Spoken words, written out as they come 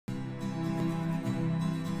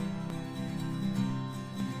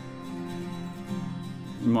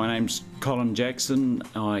My name's Colin Jackson.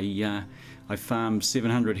 I farm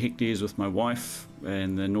 700 hectares with my wife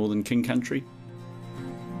in the northern King Country.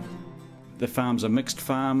 The farm's a mixed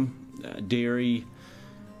farm, dairy,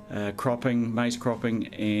 cropping, maize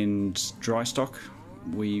cropping and dry stock.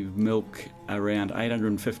 We milk around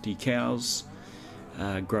 850 cows,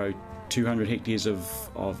 grow 200 hectares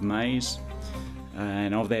of maize,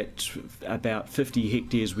 and of that about 50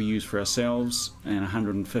 hectares we use for ourselves and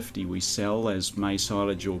 150 we sell as maize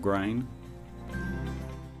silage or grain.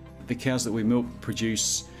 The cows that we milk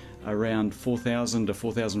produce around 4,000 to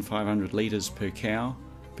 4,500 litres per cow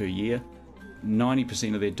per year.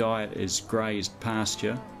 90% of their diet is grazed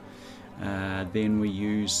pasture. Then we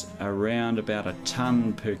use around about a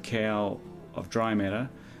tonne per cow of dry matter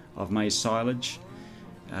of maize silage.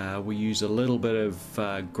 We use a little bit of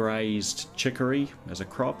grazed chicory as a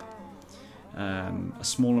crop, a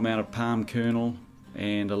small amount of palm kernel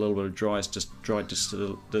and a little bit of dried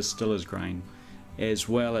distiller's grain, as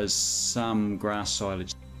well as some grass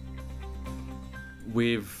silage.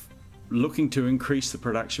 We're looking to increase the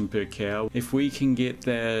production per cow. If we can get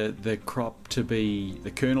the crop to be,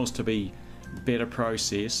 the kernels to be better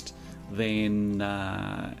processed, then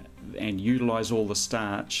and utilise all the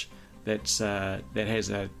starch, that has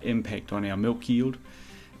an impact on our milk yield,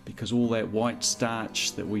 because all that white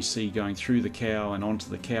starch that we see going through the cow and onto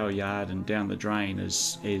the cow yard and down the drain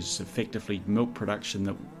is effectively milk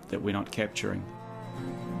production that we're not capturing.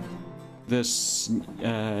 This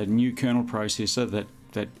new kernel processor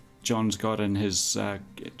that John's got in his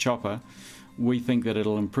chopper, we think that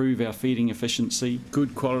it'll improve our feeding efficiency.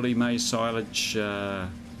 Good quality maize silage for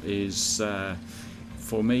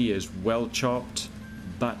me is well chopped,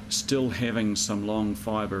 but still having some long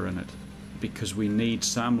fibre in it, because we need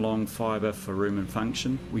some long fibre for rumen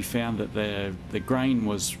function. We found that the grain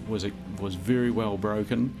was very well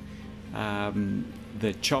broken.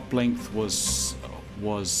 The chop length was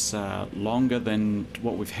longer than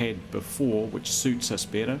what we've had before, which suits us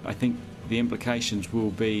better. I think the implications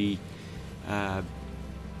will be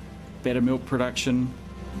better milk production.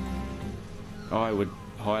 I would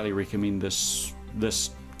highly recommend this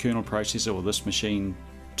kernel processor or this machine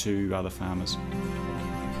to other farmers.